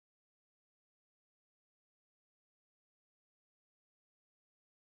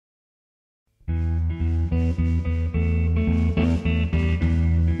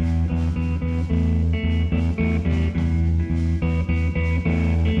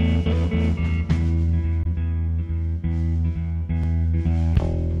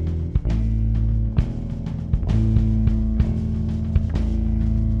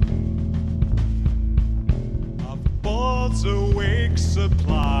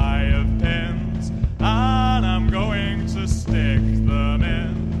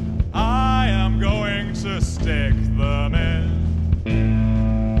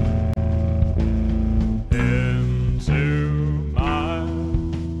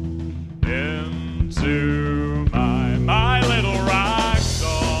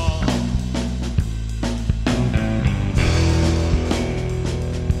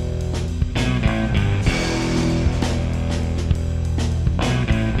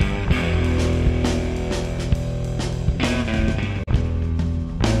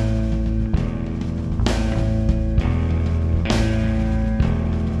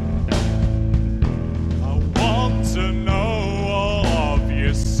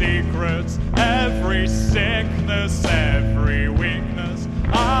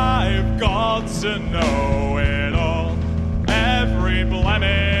to know it all, every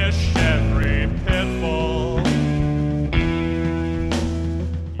blemish, every pitfall.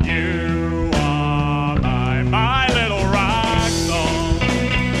 You are my little rock song.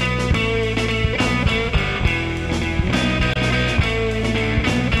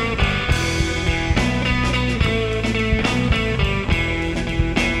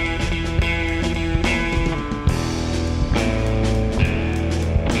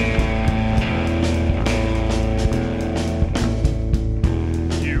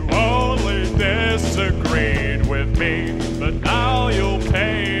 Disagreed with me, but now you'll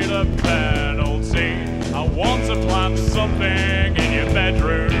pay the penalty. I want to plant something in your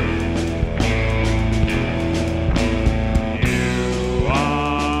bedroom. You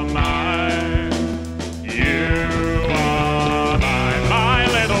are mine. You are my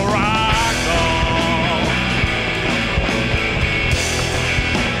little rock doll.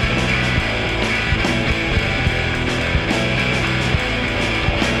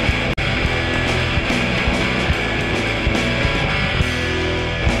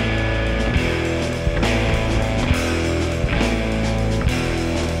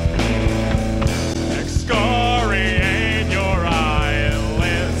 Excoriate your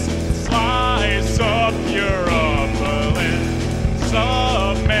eyelids, slice up your upper lip,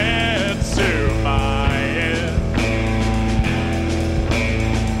 submit to my end.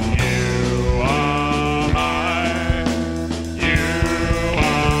 You are mine. You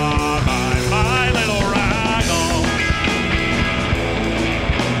are my little ragdoll.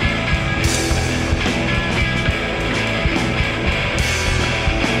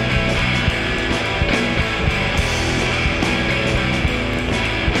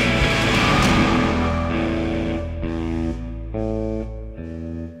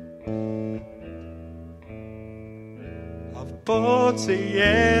 I've bought a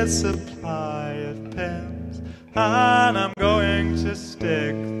year's supply of pins, and I'm going to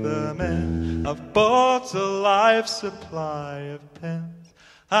stick them in. I've bought a life supply of pins,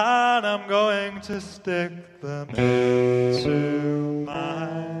 and I'm going to stick them into